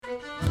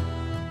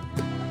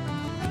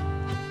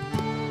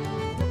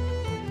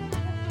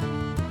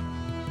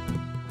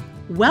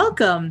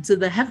Welcome to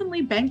the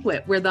Heavenly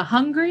Banquet, where the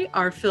hungry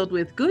are filled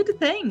with good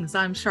things.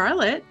 I'm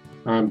Charlotte.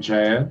 I'm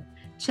Chad.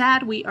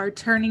 Chad, we are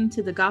turning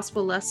to the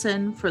gospel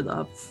lesson for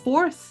the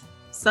fourth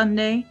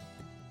Sunday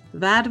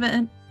of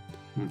Advent,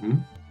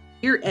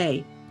 year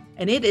A,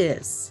 and it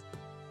is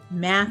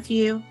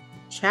Matthew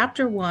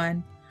chapter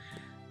 1,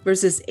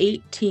 verses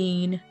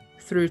 18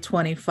 through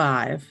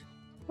 25.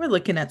 We're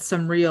looking at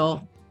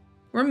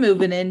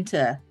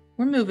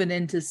we're moving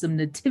into some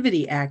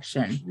nativity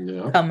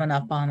action coming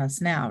up on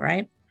us now,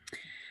 right?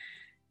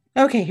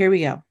 Okay, here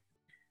we go.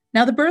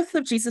 Now, the birth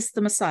of Jesus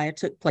the Messiah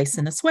took place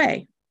in this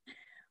way.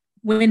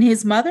 When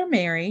his mother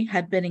Mary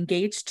had been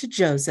engaged to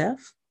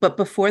Joseph, but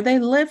before they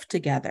lived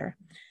together,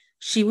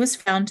 she was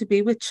found to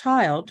be with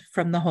child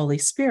from the Holy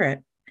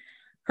Spirit.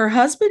 Her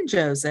husband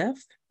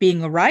Joseph,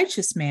 being a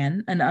righteous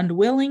man and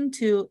unwilling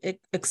to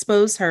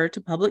expose her to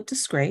public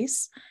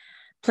disgrace,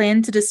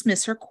 planned to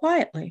dismiss her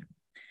quietly.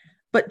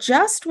 But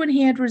just when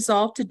he had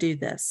resolved to do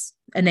this,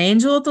 an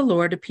angel of the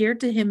Lord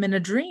appeared to him in a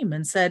dream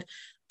and said,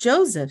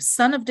 "Joseph,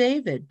 son of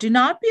David, do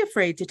not be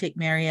afraid to take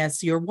Mary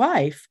as your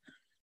wife,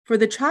 for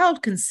the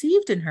child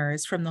conceived in her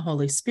is from the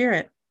Holy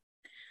Spirit.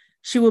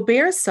 She will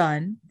bear a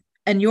son,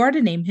 and you are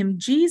to name him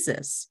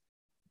Jesus,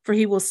 for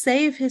he will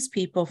save his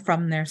people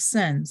from their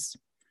sins."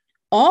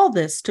 All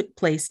this took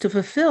place to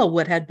fulfill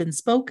what had been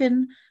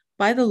spoken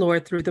by the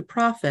Lord through the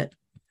prophet.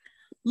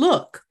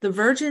 "Look, the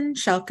virgin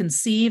shall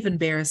conceive and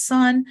bear a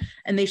son,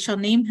 and they shall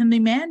name him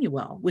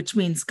Emmanuel," which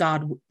means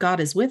God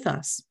is with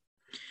us.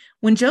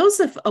 When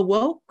Joseph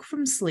awoke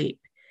from sleep,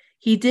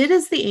 he did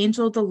as the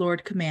angel of the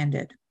Lord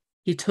commanded.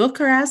 He took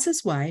her as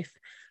his wife,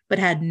 but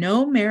had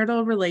no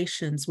marital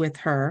relations with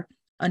her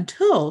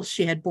until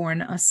she had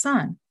borne a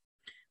son,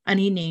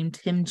 and he named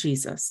him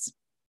Jesus.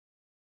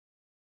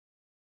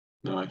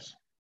 Nice.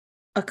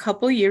 A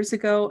couple years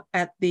ago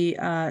at the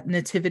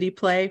nativity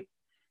play,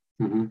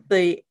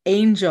 the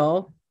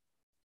angel,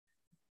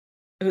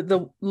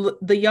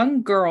 the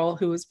young girl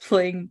who was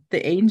playing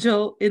the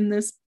angel in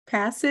this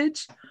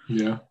passage,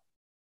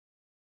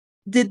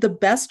 did the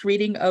best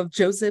reading of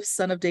Joseph,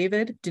 son of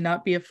David, do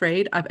not be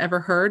afraid, I've ever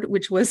heard,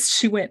 which was,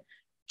 she went,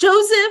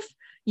 "Joseph,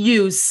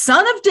 you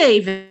son of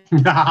David."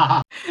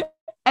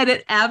 And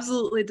it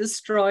absolutely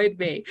destroyed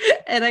me.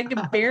 And I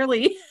can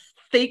barely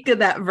think of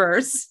that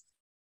verse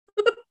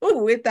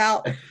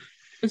without...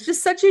 It's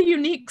just such a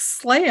unique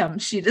slam,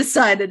 she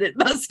decided it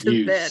must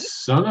have been.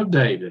 Son of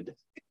David.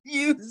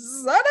 You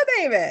son of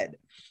David.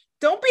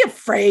 Don't be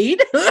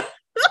afraid.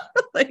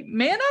 Like,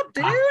 man up,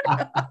 dude.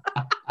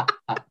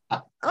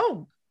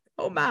 Oh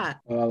my.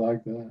 I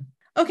like that.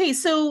 Okay,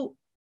 so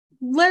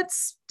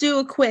let's do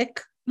a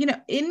quick,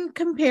 in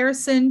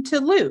comparison to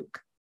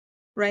Luke,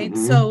 right?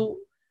 So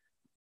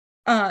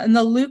in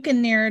the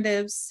Lucan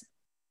narratives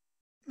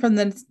from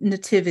the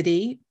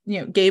Nativity,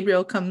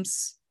 Gabriel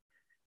comes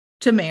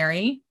to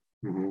Mary,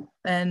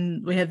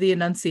 and we have the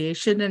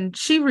Annunciation, and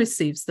she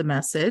receives the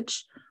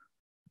message.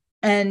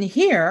 And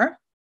here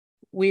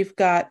we've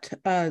got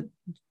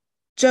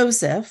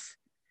Joseph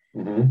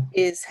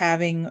is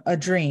having a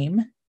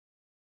dream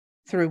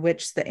through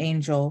which the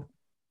angel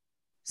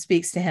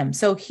speaks to him.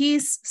 So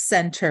he's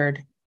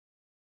centered,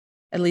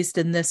 at least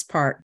in this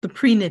part, the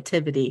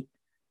pre-nativity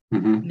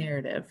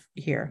narrative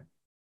here.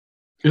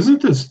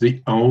 Isn't this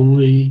the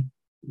only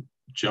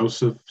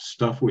Joseph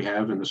stuff we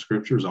have in the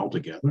scriptures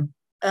altogether?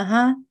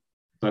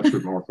 That's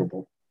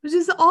remarkable. Which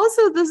is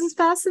also, this is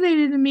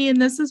fascinating to me, and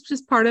this is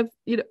just part of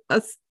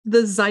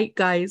the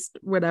zeitgeist,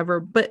 whatever.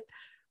 But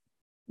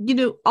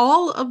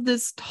all of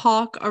this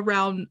talk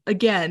around,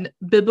 again,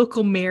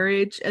 biblical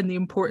marriage and the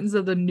importance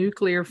of the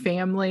nuclear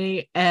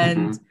family,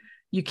 and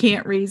you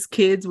can't raise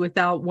kids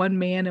without one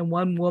man and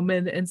one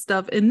woman and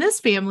stuff. And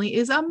this family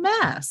is a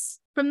mess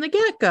from the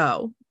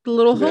get-go. The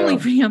little Holy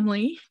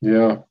family.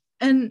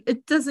 And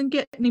it doesn't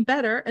get any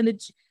better. And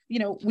it's,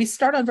 we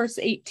start on verse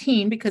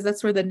 18 because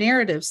that's where the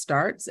narrative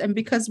starts. And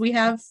because we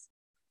have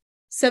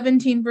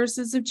 17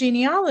 verses of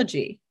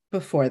genealogy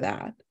before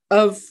that,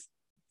 of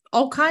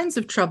all kinds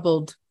of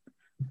troubled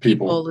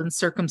people and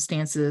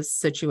circumstances,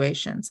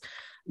 situations.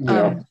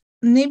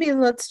 Maybe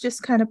let's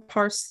just kind of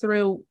parse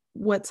through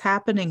what's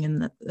happening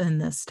in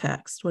this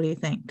text. What do you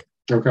think?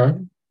 Okay.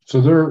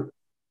 So they're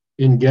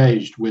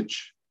engaged,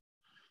 which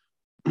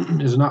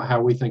is not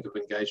how we think of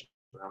engagement.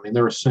 I mean,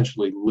 they're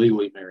essentially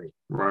legally married,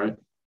 right?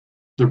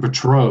 They're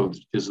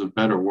betrothed is the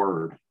better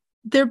word.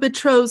 They're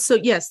betrothed. So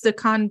yes, the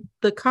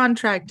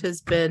contract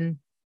has been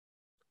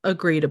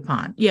agreed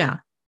upon. Yeah.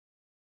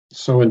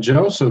 So in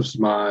Joseph's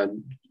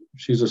mind,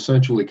 she's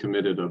essentially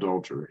committed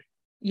adultery.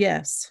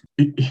 Yes.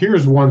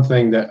 Here's one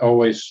thing that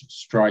always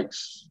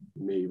strikes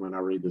me when I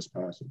read this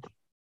passage.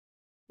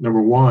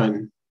 Number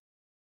one,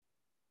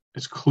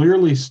 it's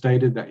clearly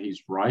stated that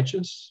he's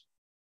righteous.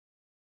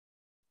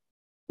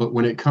 But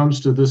when it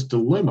comes to this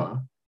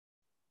dilemma,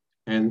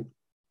 and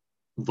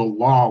the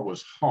law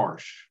was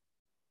harsh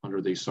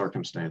under these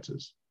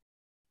circumstances,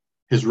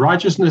 his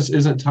righteousness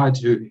isn't tied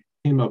to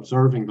him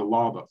observing the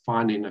law, but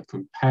finding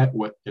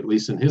what, at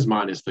least in his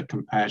mind, is the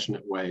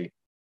compassionate way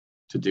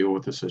to deal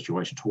with the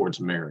situation towards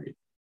Mary.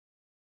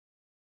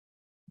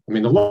 I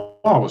mean, the law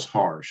was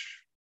harsh.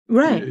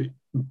 Right.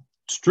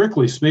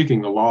 Strictly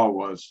speaking, the law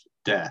was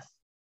death.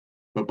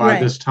 But by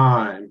this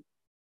time,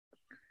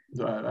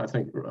 I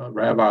think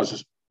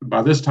rabbis,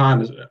 by this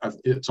time,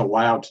 it's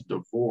allowed to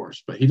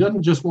divorce. But he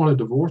doesn't just want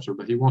to divorce her,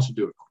 but he wants to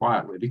do it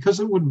quietly because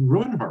it would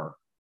ruin her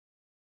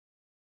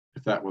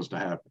if that was to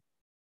happen.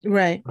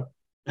 Right.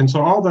 And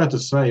so all that to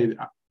say,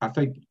 I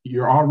think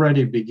you're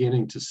already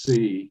beginning to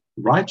see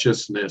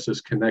righteousness is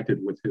connected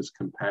with his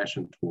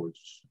compassion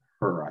towards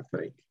her, I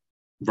think,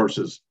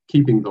 versus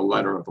keeping the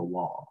letter of the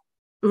law.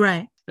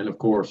 Right. And of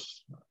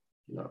course,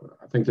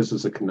 I think this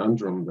is a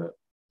conundrum that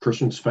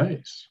Christians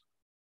face.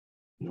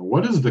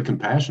 What is the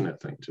compassionate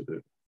thing to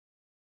do?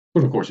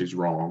 But of course, he's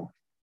wrong.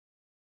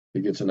 He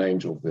gets an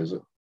angel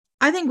visit.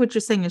 I think what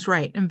you're saying is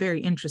right and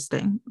very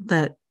interesting,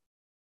 that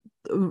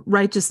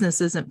righteousness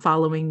isn't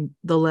following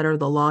the letter of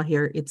the law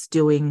here. It's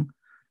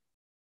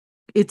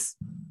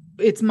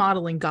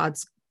modeling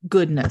God's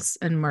goodness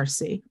and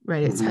mercy,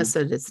 right? It's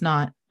hesed. It's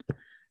not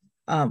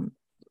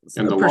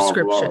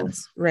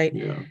prescriptions, right?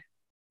 Yeah.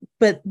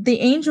 But the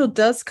angel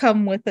does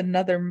come with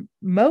another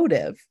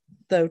motive,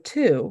 though,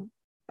 too.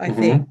 I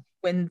think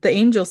when the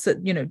angel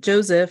said,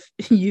 Joseph,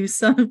 you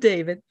son of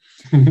David,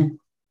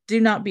 do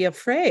not be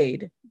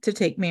afraid to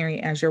take Mary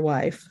as your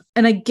wife.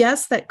 And I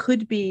guess that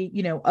could be,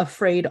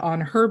 afraid on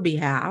her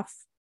behalf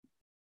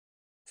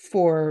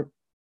for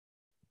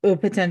a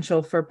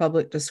potential for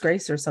public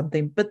disgrace or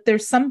something. But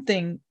there's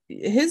something,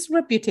 his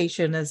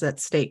reputation is at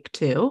stake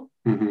too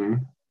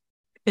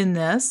in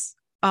this,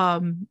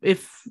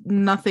 if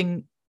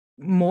nothing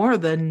more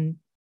than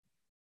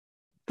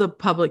the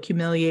public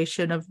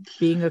humiliation of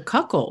being a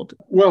cuckold.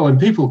 Well, and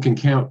people can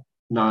count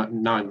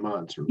 9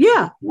 months or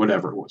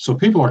whatever. So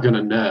people are going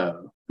to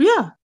know.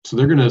 Yeah. So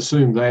they're going to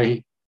assume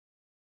they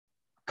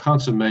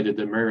consummated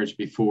the marriage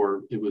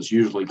before it was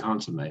usually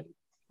consummated.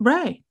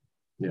 Right.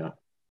 Yeah.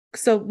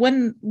 So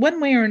one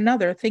way or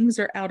another, things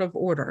are out of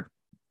order.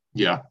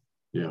 Yeah.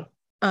 Yeah.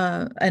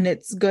 And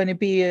it's going to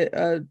be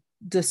a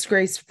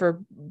disgrace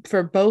for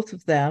both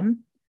of them.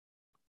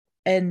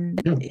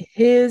 And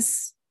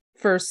his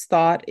first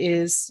thought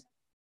is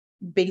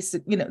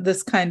basic,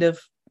 this kind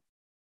of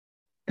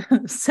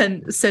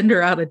send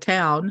her out of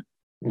town.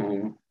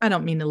 I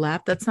don't mean to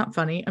laugh. That's not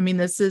funny. I mean,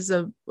 this is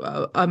a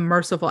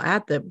merciful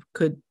act that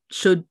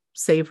should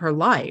save her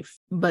life,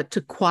 but to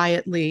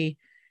quietly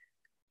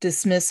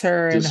dismiss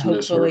her and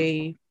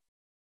hopefully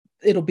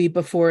it'll be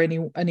before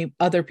any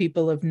other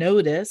people have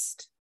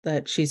noticed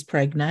that she's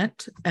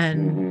pregnant,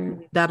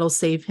 and that'll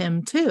save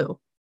him too.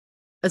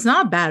 It's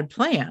not a bad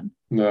plan.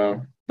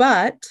 No.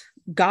 But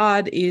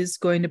God is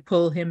going to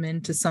pull him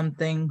into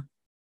something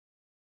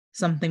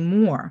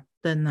more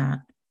than that.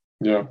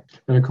 Yeah.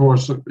 And of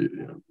course,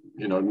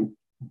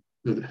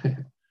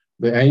 the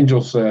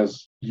angel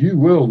says, you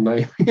will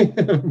name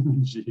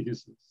him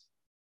Jesus.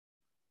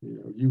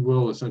 You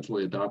will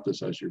essentially adopt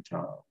this as your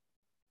child.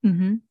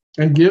 And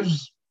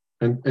gives,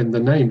 and the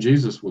name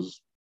Jesus was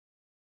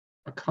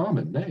a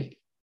common name,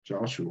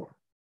 Joshua.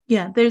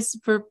 Yeah, there's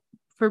for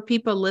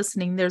people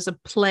listening, there's a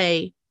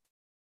play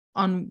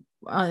on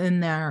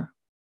in there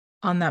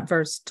on that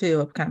verse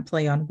too, of kind of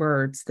play on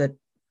words, that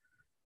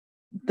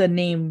the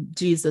name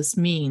Jesus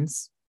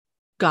means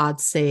God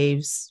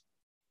saves.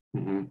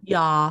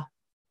 Yahshua.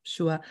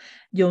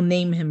 You'll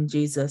name him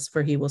Jesus,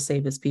 for he will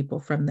save his people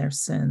from their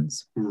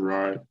sins.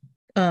 Right.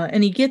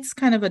 And he gets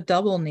kind of a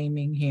double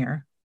naming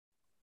here,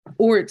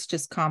 or it's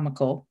just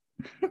comical.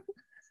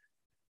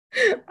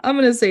 I'm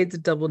going to say it's a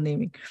double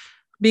naming,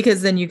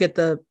 because then you get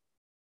the,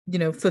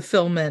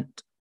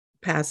 fulfillment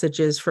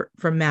passages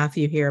from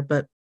Matthew here.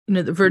 But,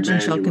 the virgin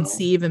Emmanuel shall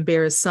conceive and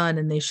bear a son,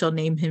 and they shall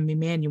name him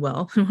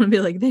Emmanuel. I want to be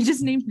like, they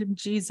just named him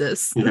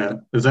Jesus. Yeah.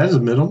 Is that his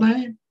middle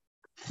name?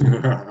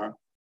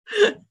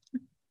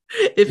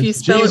 If you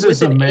spell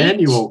Jesus it with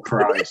Emmanuel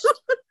Christ.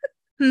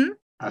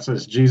 I said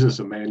it's Jesus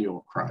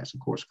Emmanuel Christ. Of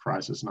course,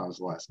 Christ is not his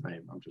last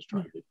name. I'm just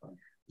trying to be funny.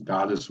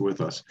 God is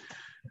with us.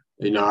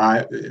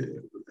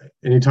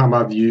 Anytime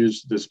I've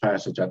used this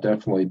passage, I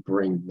definitely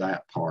bring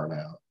that part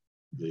out.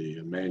 The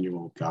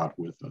Emmanuel, God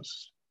with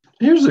us.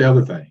 Here's the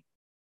other thing.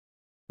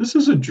 This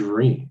is a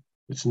dream.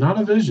 It's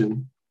not a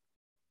vision.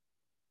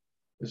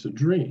 It's a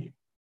dream.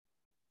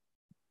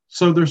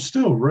 So there's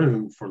still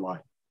room for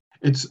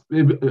I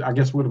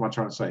guess, what am I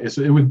trying to say?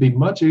 It would be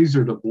much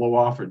easier to blow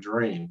off a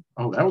dream.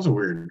 Oh, that was a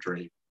weird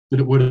dream. Than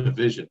it would a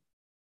vision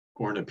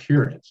or an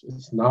appearance.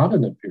 It's not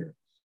an appearance.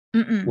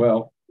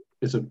 Well,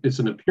 it's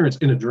an appearance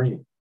in a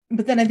dream.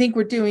 But then I think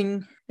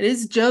it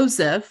is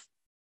Joseph.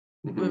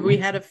 We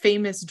had a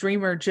famous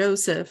dreamer,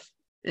 Joseph,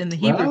 in the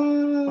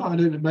Hebrew. I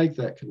didn't make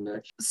that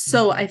connection.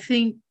 So I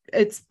think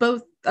it's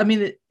both. I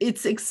mean,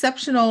 it's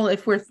exceptional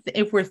if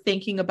we're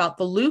thinking about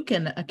the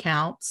Lucan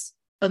accounts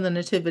of the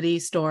nativity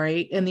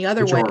story, and the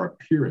other way,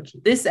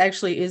 this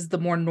actually is the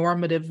more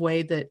normative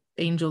way that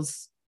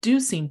angels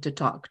do seem to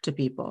talk to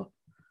people.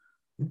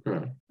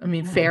 Okay. I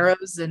mean,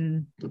 pharaohs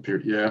and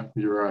yeah,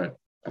 you're right.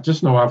 I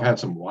just know I've had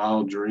some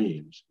wild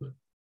dreams, but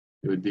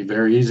it would be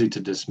very easy to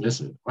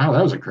dismiss it. Wow,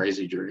 that was a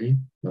crazy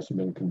dream. Must have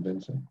been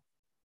convincing.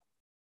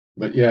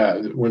 But yeah,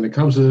 when it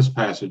comes to this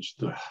passage,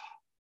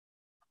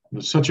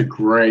 it's such a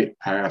great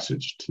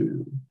passage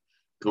to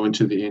go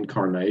into the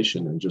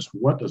incarnation and just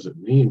what does it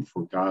mean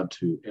for God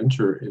to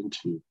enter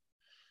into,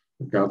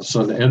 God the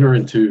Son to enter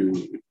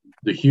into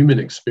the human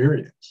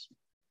experience,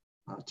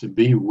 to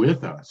be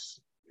with us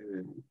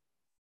in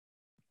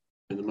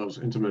the most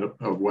intimate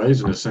of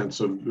ways, in a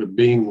sense of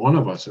being one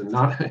of us, and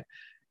not,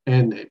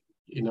 and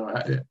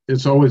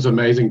it's always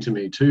amazing to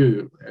me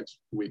too.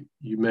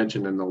 You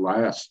mentioned in the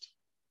last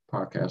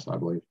podcast, I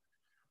believe,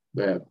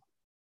 that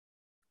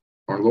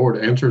our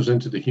Lord enters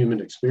into the human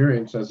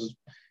experience as,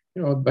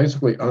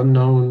 basically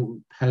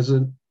unknown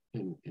peasant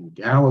in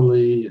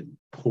Galilee, and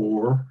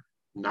poor,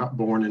 not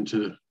born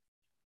into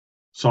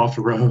soft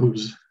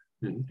robes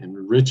and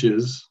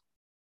riches.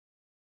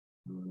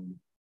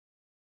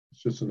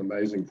 It's just an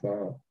amazing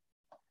thought.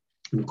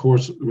 And of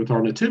course, with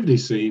our nativity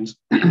scenes,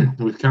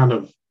 we've kind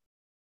of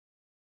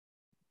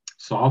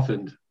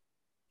softened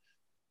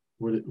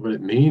what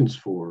it means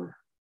for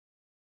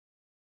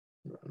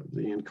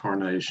the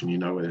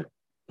incarnation, a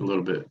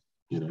little bit,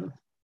 the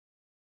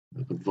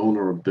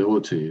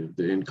vulnerability of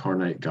the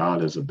incarnate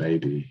God as a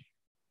baby.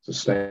 It's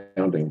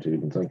astounding to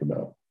even think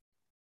about.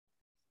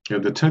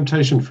 The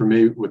temptation for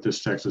me with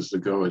this text is to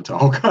go into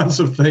all kinds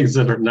of things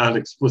that are not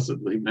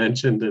explicitly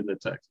mentioned in the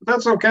text. But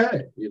that's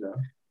okay,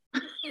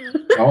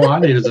 all I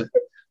need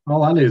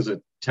is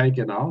a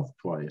taken off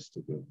place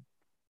to go.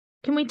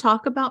 Can we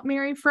talk about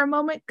Mary for a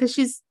moment? Because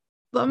she's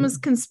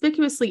almost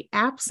conspicuously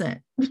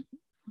absent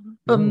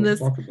from this.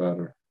 Talk about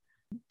her.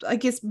 I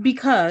guess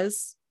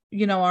because,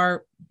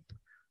 our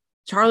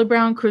Charlie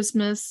Brown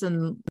Christmas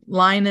and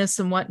Linus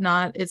and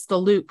whatnot, it's the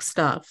Luke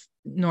stuff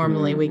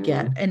normally we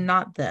get, and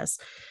not this.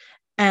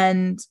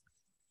 And,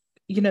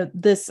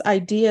 this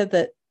idea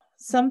that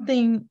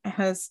something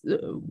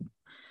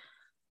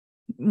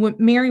when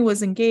Mary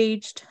was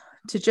engaged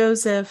to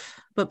Joseph,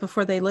 but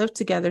before they lived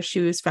together, she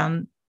was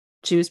found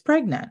she was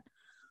pregnant.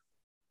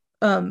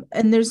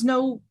 And there's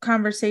no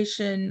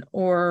conversation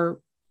or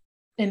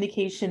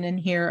indication in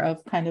here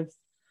of kind of,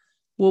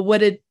 well, what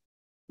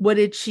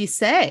did she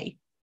say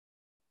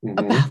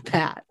about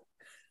that?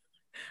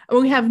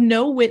 We have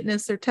no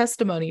witness or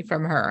testimony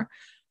from her.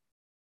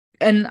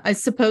 And I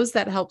suppose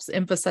that helps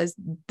emphasize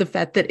the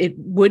fact that it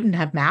wouldn't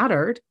have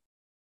mattered.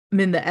 I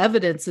mean, the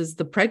evidence is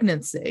the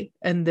pregnancy,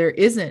 and there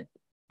isn't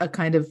a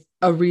kind of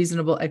a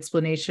reasonable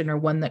explanation or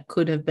one that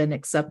could have been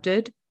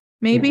accepted,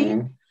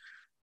 maybe,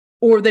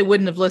 or they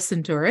wouldn't have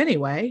listened to her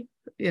anyway.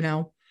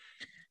 We're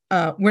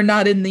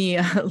not in the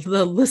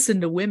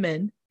listen to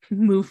women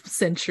move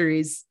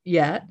centuries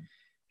yet.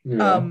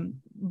 Yeah.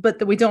 But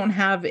that we don't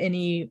have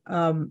any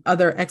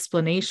other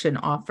explanation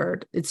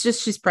offered. It's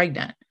just she's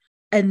pregnant.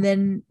 And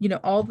then,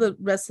 all the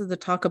rest of the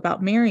talk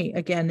about Mary,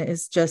 again,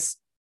 is just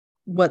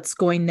what's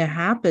going to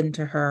happen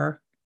to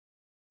her,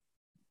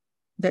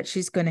 that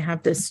she's going to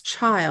have this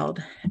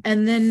child.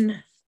 And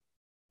then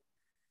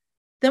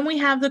we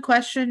have the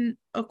question,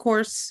 of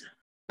course,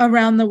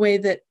 around the way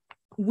that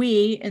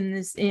we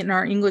in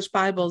our English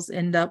Bibles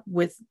end up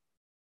with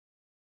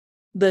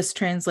this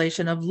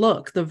translation of,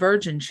 look, the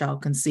virgin shall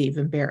conceive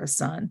and bear a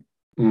son.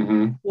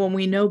 When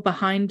we know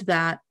behind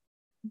that,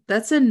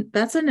 that's an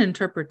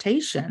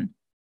interpretation.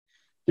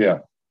 Yeah.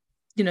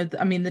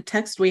 The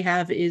text we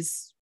have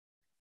is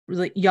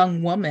really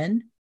young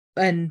woman.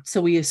 And so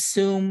we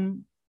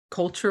assume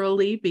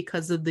culturally,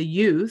 because of the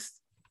youth,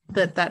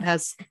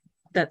 that's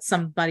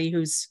somebody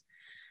who's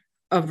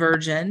a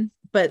virgin,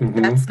 but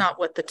that's not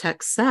what the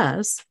text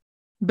says.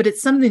 But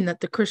it's something that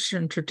the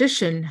Christian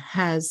tradition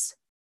has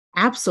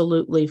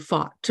absolutely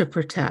fought to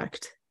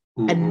protect,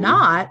 and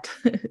not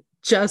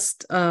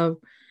just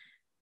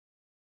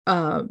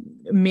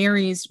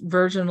Mary's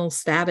virginal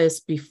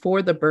status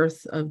before the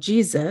birth of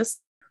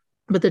Jesus,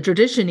 but the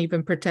tradition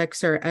even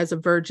protects her as a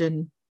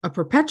virgin, her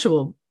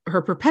perpetual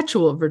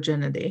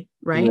virginity,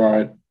 right?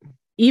 Right.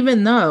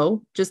 Even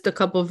though just a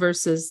couple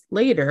verses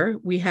later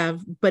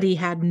but he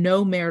had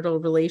no marital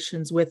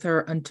relations with her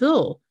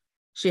until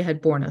she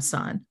had borne a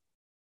son.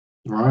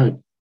 Right.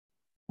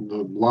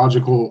 The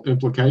logical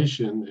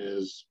implication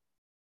is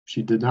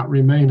she did not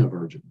remain a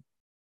virgin.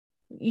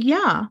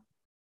 Yeah.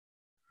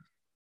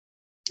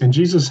 And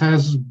Jesus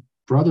has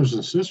brothers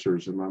and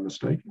sisters, am I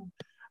mistaken?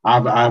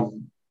 I've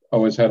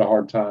always had a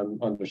hard time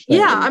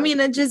understanding. Yeah,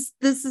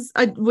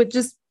 I would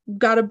just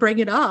got to bring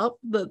it up.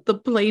 The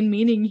plain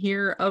meaning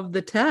here of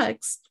the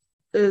text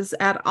is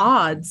at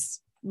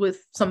odds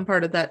with some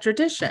part of that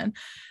tradition.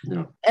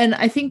 Yeah. And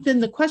I think then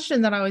the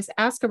question that I always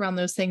ask around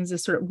those things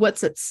is sort of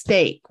what's at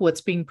stake,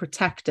 what's being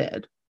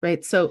protected,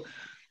 right? So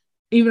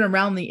even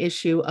around the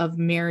issue of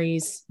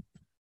Mary's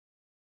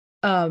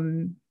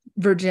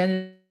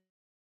virginity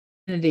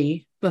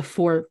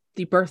before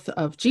the birth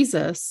of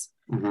Jesus,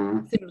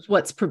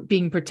 what's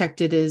being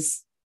protected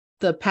is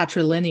the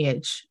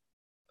patrilineage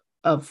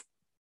of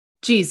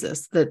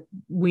Jesus, that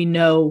we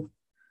know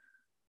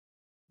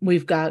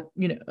we've got,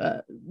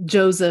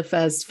 Joseph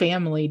as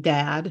family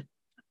dad,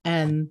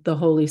 and the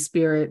Holy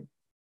Spirit,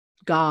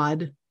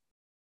 God,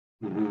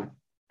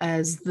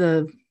 as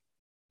the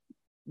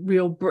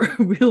real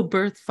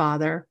birth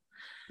father.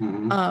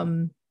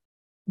 Mm-hmm.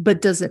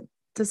 But does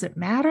it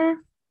matter?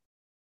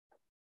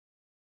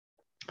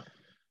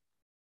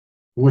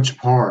 Which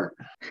part?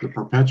 The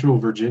perpetual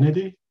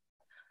virginity?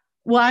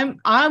 Well,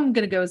 I'm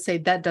gonna go say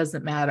that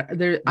doesn't matter.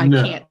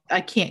 No.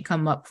 I can't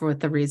come up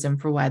with a reason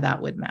for why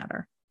that would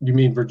matter. You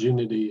mean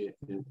virginity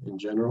in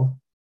general?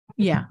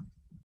 Yeah.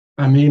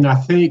 I mean, I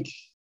think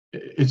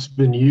it's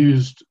been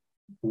used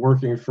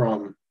working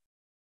from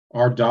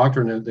our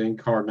doctrine of the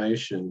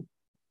incarnation,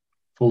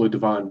 fully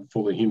divine,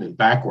 fully human,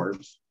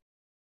 backwards.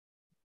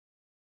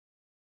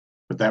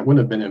 But that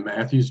wouldn't have been in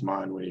Matthew's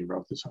mind when he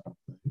wrote this whole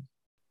thing.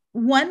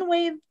 One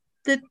way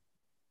that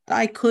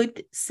I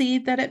could see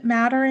that it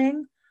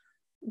mattering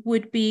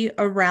would be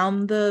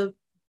around the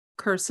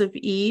curse of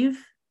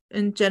Eve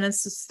in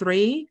Genesis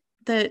 3,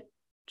 that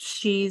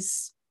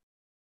she's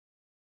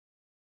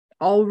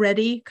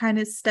already kind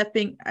of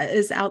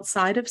is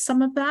outside of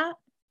some of that.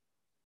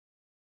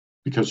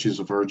 Because she's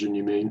a virgin,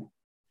 you mean?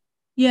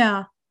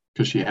 Yeah.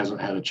 Because she hasn't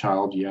had a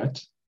child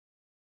yet?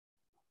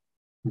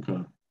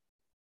 Okay.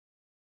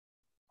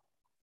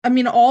 I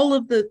mean, all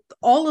of the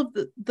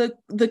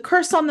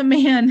curse on the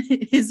man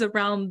is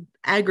around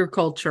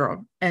agriculture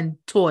and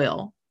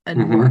toil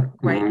and work,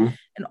 right? Mm-hmm.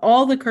 And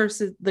all the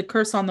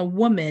curse on the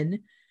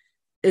woman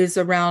is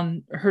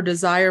around her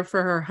desire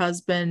for her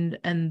husband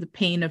and the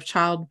pain of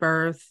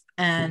childbirth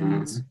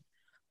and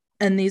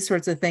these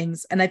sorts of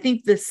things. And I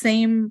think the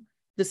same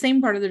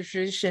part of the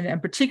tradition,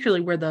 and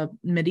particularly where the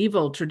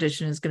medieval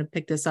tradition is going to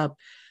pick this up,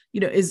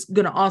 is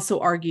going to also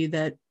argue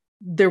that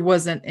there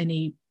wasn't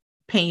any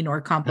pain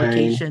or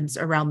complications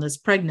around this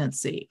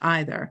pregnancy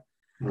either.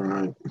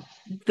 Right.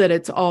 That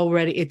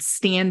it's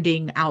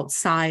standing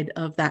outside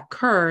of that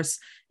curse.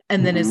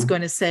 And then it's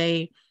going to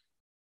say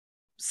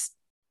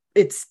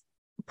it's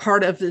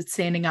part of the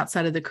standing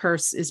outside of the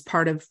curse is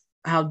part of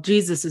how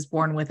Jesus is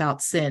born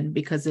without sin,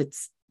 because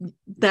it's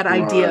that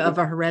idea of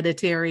a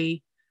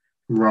hereditary.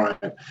 Right.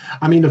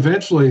 I mean,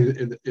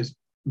 eventually it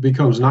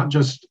becomes not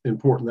just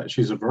important that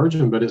she's a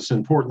virgin, but it's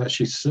important that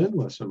she's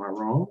sinless. Am I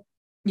wrong?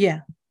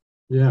 Yeah.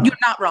 Yeah. You're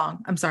not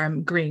wrong. I'm sorry. I'm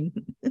agreeing.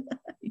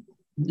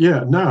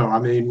 Yeah. No, I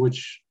mean,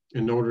 which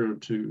in order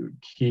to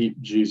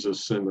keep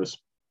Jesus sinless,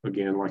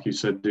 again, like you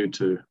said, due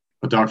to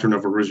a doctrine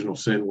of original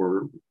sin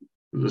where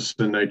the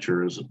sin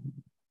nature is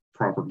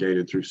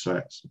propagated through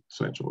sex,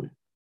 essentially.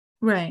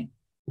 Right.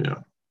 Yeah.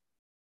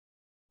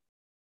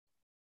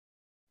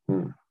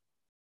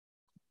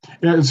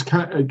 Yeah, it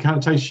kind of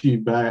takes you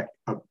back.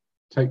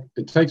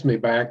 It takes me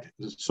back.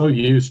 It's so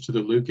used to the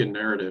Lucan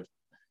narrative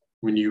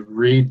when you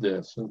read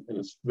this, and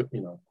it's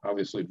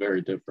obviously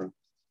very different.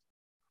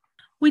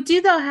 We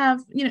do though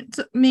have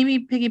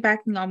maybe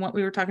piggybacking on what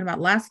we were talking about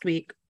last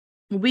week.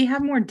 We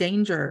have more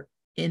danger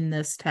in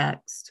this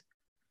text,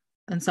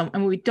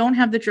 and we don't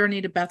have the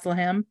journey to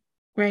Bethlehem,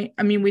 right?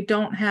 I mean, we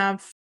don't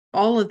have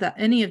all of that,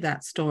 any of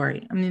that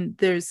story. I mean,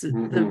 there's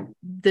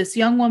this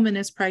young woman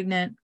is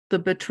pregnant. The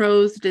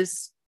betrothed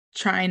is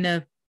trying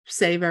to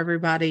save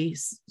everybody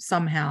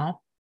somehow.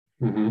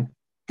 Mm-hmm.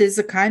 There's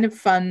a kind of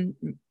fun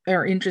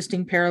or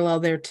interesting parallel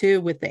there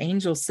too, with the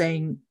angel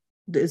saying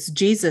this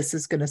Jesus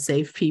is going to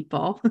save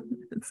people.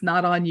 It's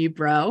not on you,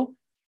 bro.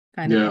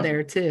 Kind of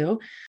there too.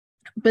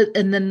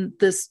 And then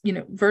this,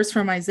 verse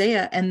from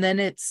Isaiah, and then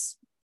it's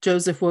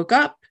Joseph woke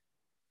up,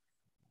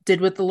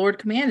 did what the Lord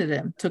commanded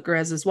him, took her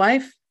as his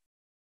wife.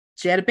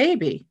 She had a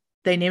baby.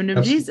 They named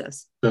him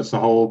Jesus. That's the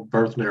whole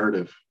birth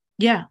narrative.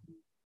 Yeah.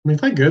 I mean,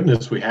 thank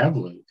goodness we have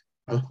Luke.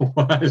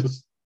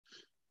 Otherwise,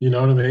 you know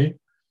what I mean?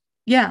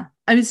 Yeah.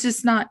 I mean,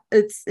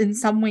 it's in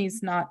some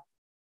ways not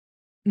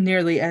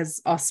nearly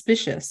as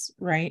auspicious,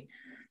 right?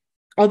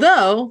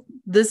 Although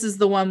this is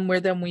the one where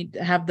then we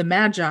have the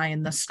Magi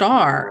and the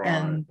star,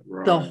 and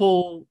the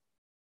whole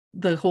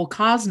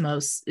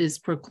cosmos is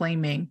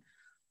proclaiming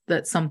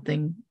that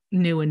something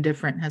new and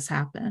different has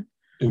happened.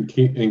 And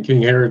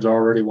King Herod's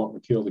already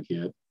wanting to kill the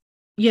kid.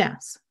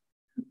 Yes.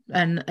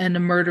 And a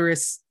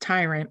murderous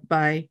tyrant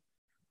by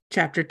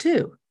chapter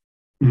 2.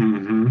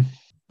 Mm-hmm.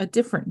 A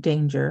different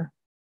danger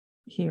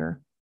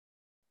here.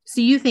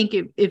 So you think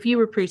if you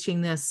were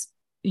preaching this,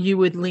 you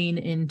would lean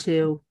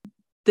into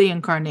the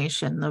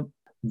incarnation,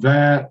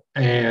 that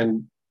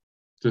and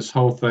this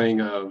whole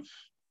thing of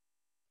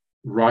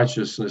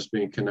righteousness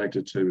being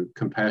connected to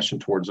compassion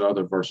towards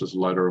other versus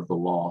letter of the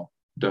law.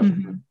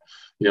 Definitely. Mm-hmm.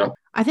 Yeah.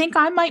 I think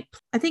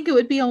it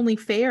would be only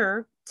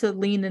fair to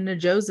lean into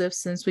Joseph,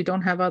 since we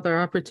don't have other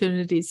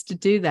opportunities to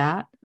do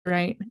that,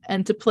 right?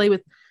 And to play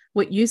with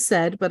what you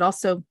said, but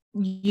also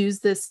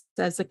use this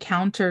as a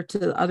counter to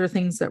the other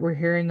things that we're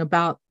hearing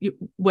about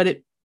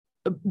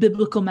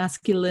biblical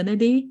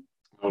masculinity.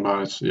 Oh,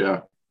 nice.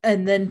 Yeah.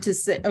 And then to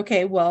say,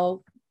 okay,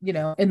 well,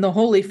 in the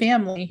Holy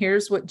Family,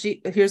 here's what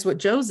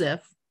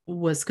Joseph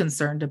was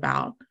concerned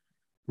about.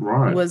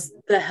 Right. Was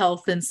the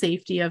health and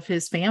safety of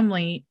his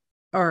family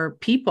or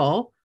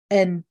people,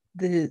 and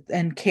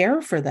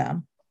care for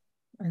them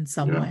in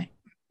some way,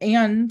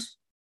 and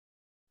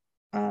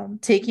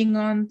taking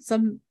on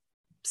some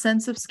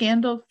sense of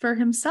scandal for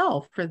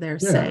himself for their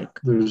sake.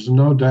 There's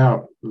no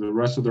doubt the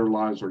rest of their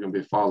lives are going to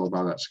be followed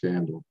by that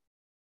scandal.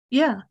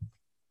 Yeah.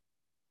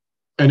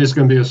 And it's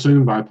going to be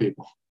assumed by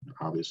people,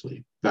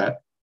 obviously,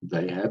 that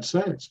they had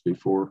sex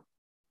before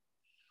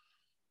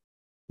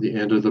the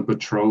end of the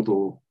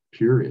betrothal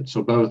period.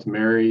 So both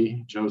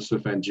Mary,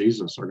 Joseph, and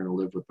Jesus are going to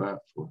live with that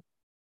for.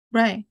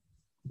 Right.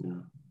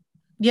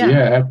 Yeah.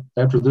 Yeah.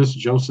 After this,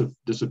 Joseph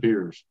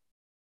disappears.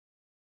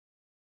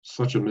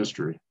 Such a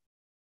mystery.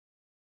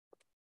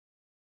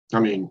 I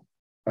mean,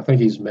 I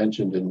think he's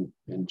mentioned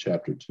in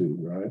chapter 2,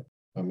 right?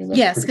 I mean, that's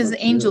yes, because the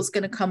angel's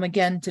going to come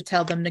again to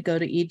tell them to go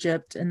to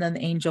Egypt, and then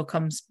the angel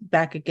comes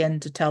back again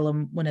to tell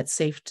them when it's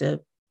safe to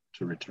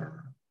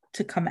return,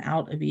 to come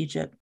out of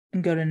Egypt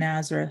and go to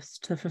Nazareth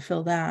to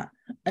fulfill that.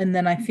 And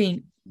then I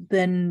think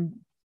then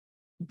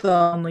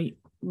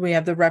we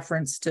have the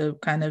reference to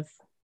kind of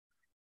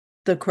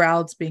the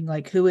crowds being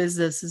like, who is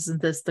this?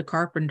 Isn't this the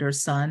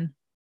carpenter's son?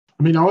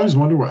 I mean, I always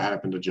wonder what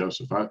happened to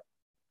Joseph.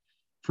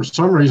 For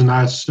some reason,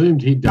 I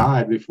assumed he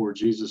died before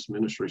Jesus'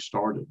 ministry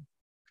started,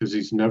 because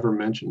he's never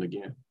mentioned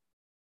again.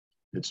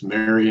 It's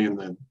Mary and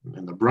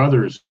the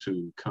brothers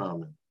who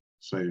come and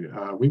say,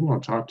 we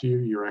want to talk to you.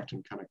 You're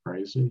acting kind of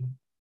crazy.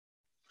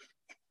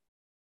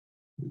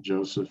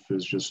 Joseph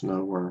is just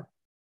nowhere.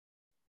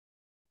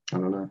 I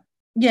don't know.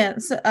 Yeah,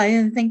 so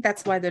I think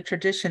that's why the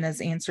tradition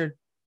has answered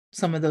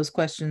some of those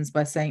questions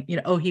by saying,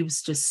 he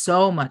was just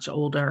so much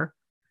older.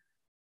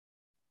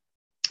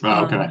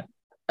 Oh, okay.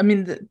 I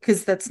mean,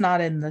 because that's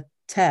not in the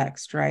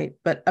text, right?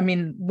 But I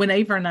mean,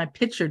 whenever I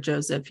picture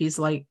Joseph, he's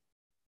like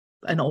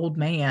an old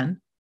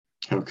man.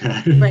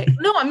 Okay. Right.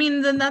 No, I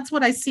mean, then that's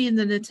what I see in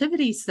the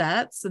nativity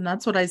sets, and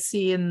that's what I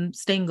see in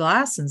stained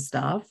glass and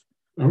stuff.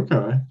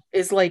 Okay.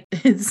 It's like,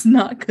 it's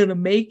not going to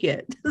make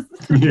it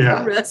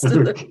the rest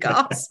of the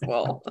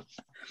gospel.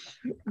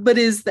 But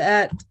is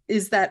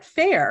that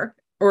fair?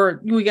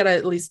 Or we got to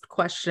at least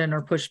question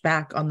or push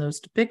back on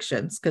those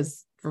depictions,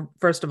 because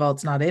first of all,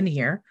 it's not in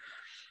here.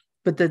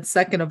 But then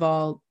second of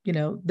all,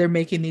 they're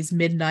making these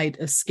midnight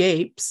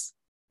escapes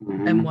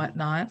and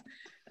whatnot,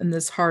 and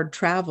this hard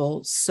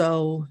travel.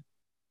 So,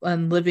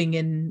 and living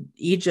in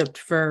Egypt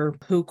for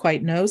who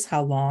quite knows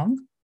how long.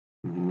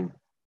 Mm-hmm.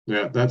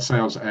 Yeah, that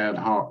sounds ad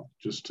hoc,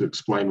 just to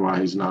explain why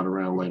he's not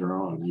around later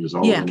on. He was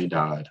old and he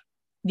died.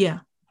 Yeah.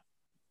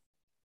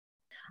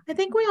 I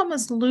think we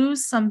almost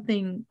lose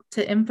something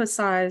to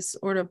emphasize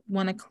or to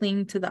want to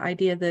cling to the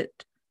idea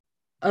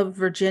of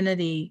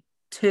virginity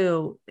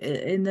too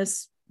in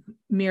this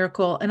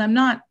miracle. And I'm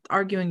not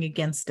arguing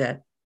against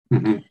it,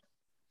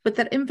 but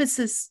that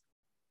emphasis,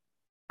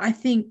 I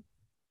think,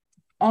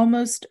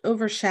 almost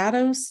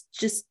overshadows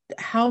just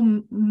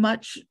how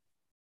much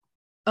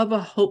of a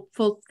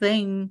hopeful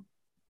thing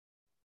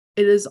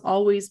it has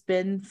always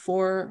been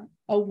for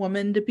a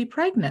woman to be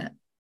pregnant.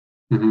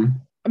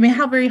 I mean,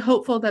 how very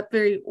hopeful that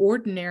very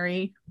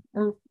ordinary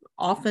or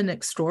often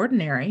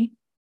extraordinary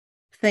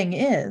thing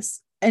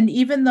is. And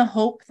even the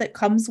hope that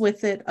comes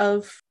with it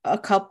of a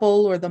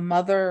couple or the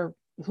mother,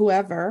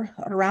 whoever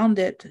around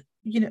it,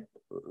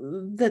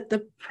 that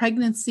the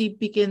pregnancy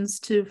begins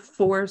to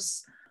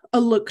force a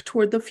look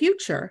toward the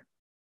future,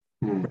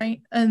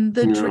 right? And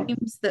the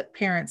dreams that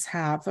parents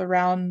have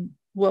around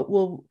what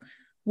will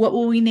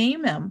we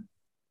name him?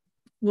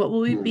 What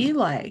will we be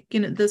like?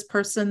 This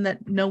person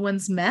that no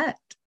one's met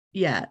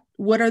yet.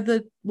 What are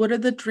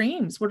the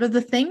dreams? What are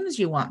the things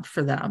you want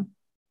for them?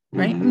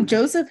 Right? And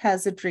Joseph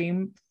has a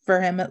dream for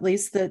him, at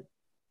least, that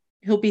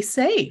he'll be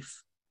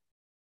safe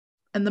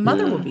and the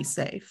mother will be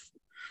safe.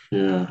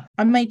 Yeah.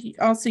 I might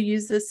also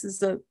use this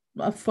as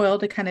a foil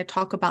to kind of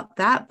talk about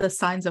that, the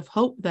signs of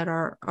hope that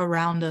are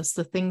around us,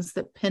 the things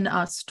that pin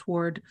us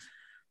toward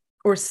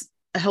or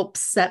help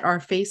set our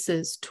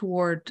faces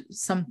toward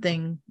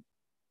something,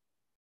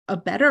 a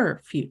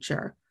better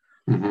future.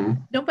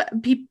 But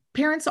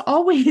parents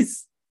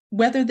always,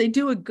 whether they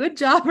do a good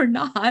job or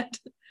not,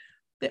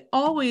 they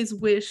always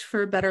wish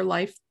for a better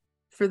life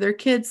for their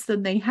kids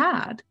than they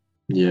had.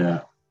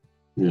 Yeah.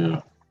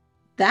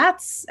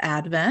 That's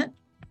Advent.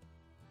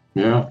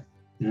 Yeah.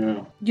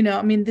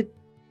 I mean, the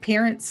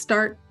parents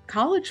start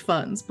college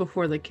funds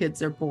before the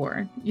kids are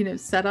born,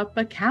 set up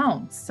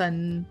accounts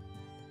and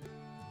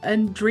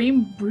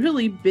dream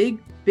really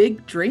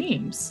big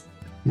dreams.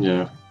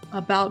 Yeah.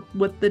 About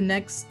what the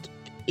next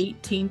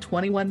 18,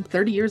 21,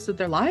 30 years of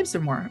their lives or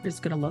more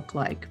is going to look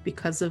like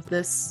because of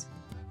this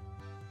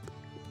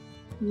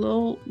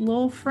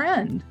little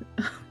friend,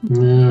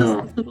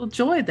 this little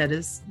joy that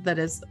is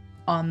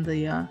on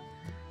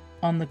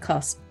the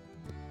cusp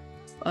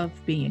of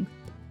being.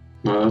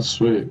 No, that's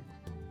sweet.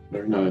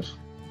 Very nice.